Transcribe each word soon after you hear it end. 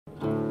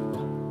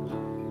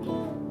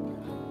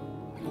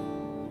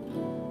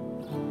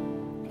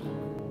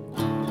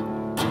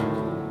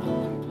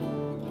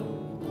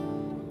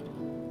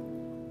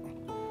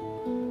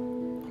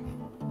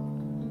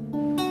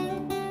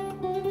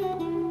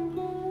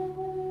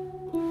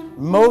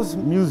Most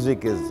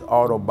music is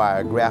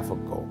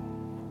autobiographical.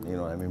 You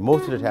know what I mean?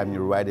 Most of the time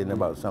you're writing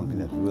about something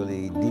that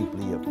really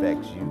deeply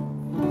affects you.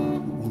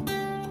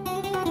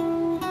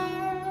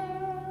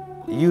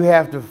 You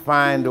have to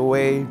find a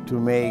way to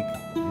make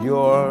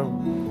your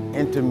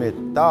intimate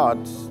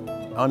thoughts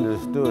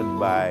understood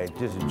by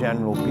just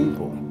general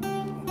people.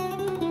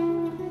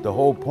 The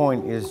whole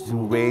point is to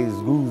raise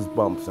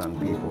goosebumps on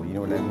people, you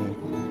know what I mean?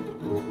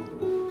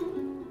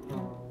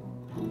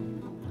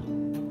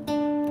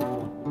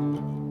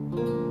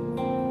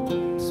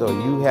 So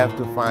you have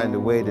to find a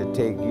way to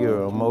take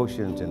your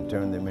emotions and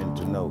turn them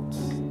into notes.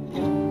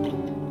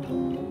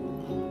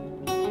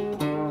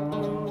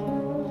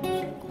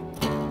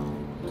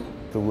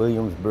 The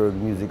Williamsburg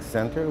Music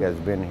Center has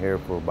been here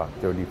for about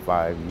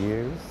 35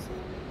 years.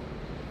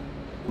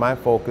 My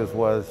focus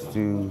was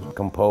to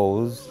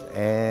compose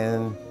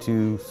and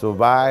to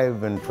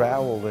survive and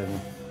travel and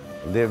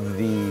live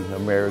the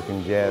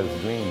American jazz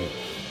dream.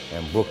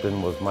 And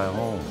Brooklyn was my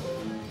home.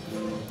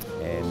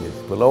 And it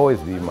will always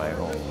be my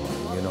home,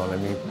 you know what I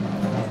mean?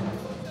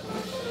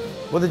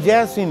 Well, the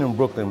jazz scene in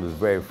Brooklyn was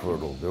very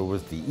fertile. There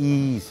was the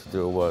East,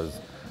 there was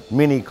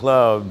many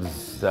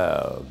clubs,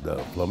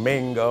 the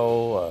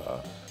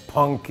Flamingo,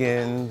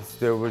 Pumpkins.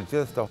 There was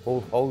just a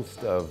whole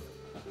host of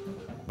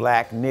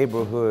black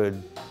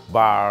neighborhood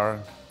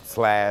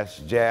bar/jazz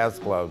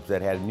clubs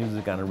that had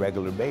music on a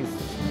regular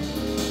basis.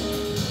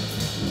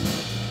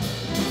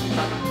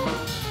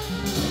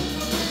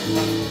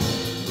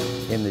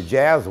 In the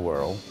jazz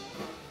world,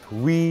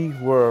 we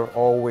were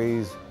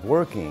always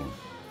working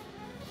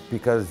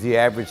because the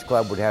average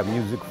club would have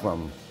music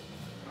from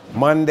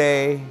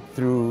Monday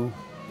through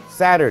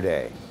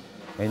Saturday,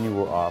 and you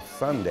were off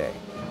Sunday,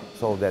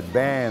 so that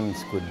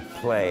bands could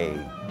play.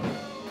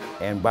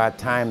 And by the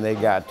time they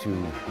got to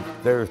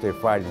Thursday,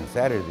 Friday, and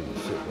Saturday, the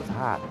shit was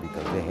hot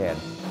because they had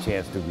a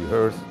chance to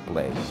rehearse,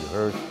 play,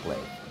 rehearse, play,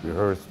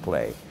 rehearse,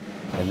 play.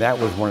 And that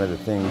was one of the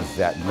things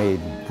that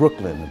made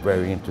Brooklyn a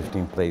very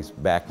interesting place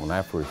back when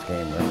I first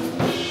came there.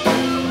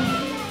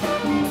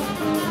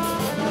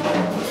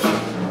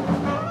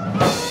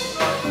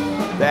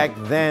 Back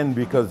then,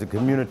 because the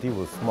community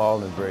was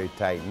small and very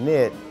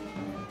tight-knit,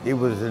 it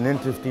was an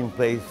interesting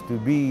place to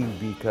be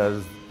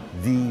because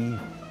the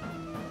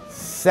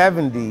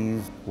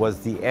 70s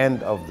was the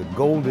end of the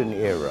golden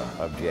era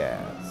of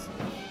jazz.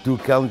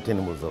 Duke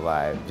Ellington was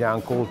alive,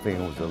 John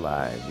Coltrane was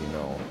alive, you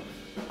know.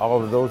 All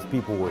of those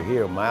people were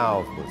here,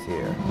 Miles was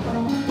here.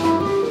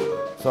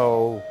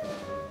 So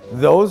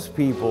those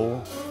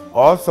people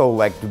also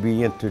like to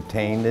be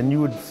entertained, and you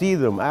would see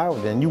them out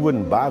and you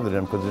wouldn't bother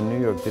them because in New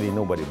York City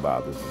nobody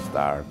bothers a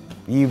star.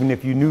 Even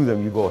if you knew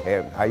them, you go,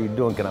 hey, how you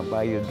doing? Can I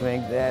buy you a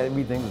drink? Yeah,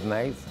 everything's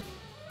nice.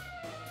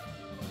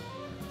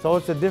 So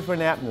it's a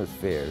different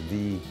atmosphere.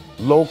 The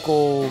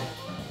local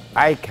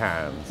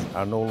icons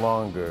are no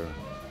longer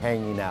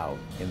hanging out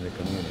in the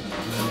community.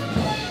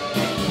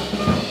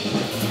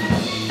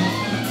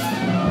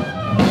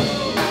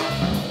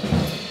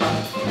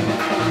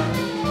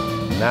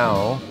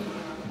 Now,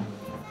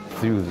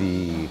 through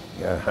the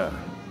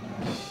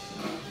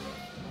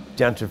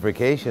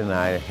gentrification,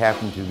 I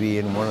happen to be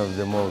in one of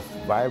the most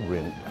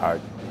vibrant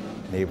art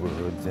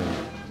neighborhoods in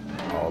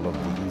all of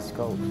the East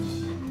Coast.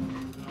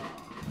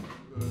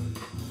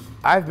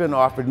 I've been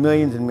offered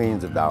millions and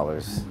millions of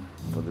dollars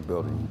for the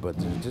building, but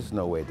there's just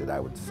no way that I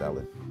would sell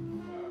it.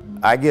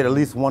 I get at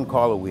least one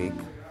call a week,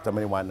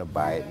 somebody wanting to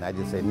buy it, and I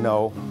just say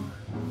no.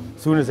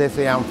 As soon as they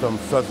say I'm from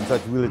such and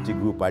such realty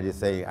group, I just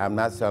say, I'm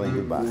not selling,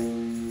 goodbye.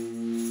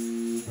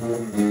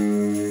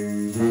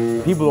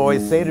 People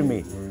always say to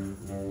me,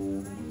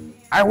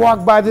 I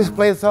walk by this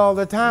place all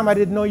the time, I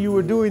didn't know you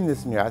were doing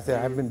this in here. I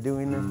said, I've been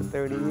doing this for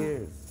 30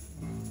 years.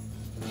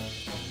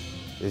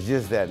 It's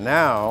just that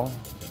now,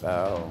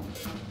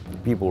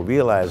 people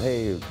realize,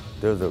 hey,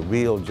 there's a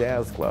real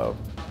jazz club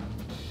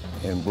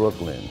in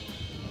Brooklyn,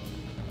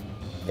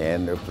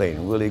 and they're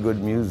playing really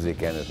good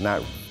music, and it's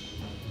not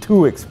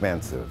too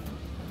expensive.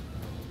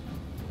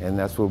 And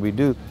that's what we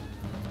do.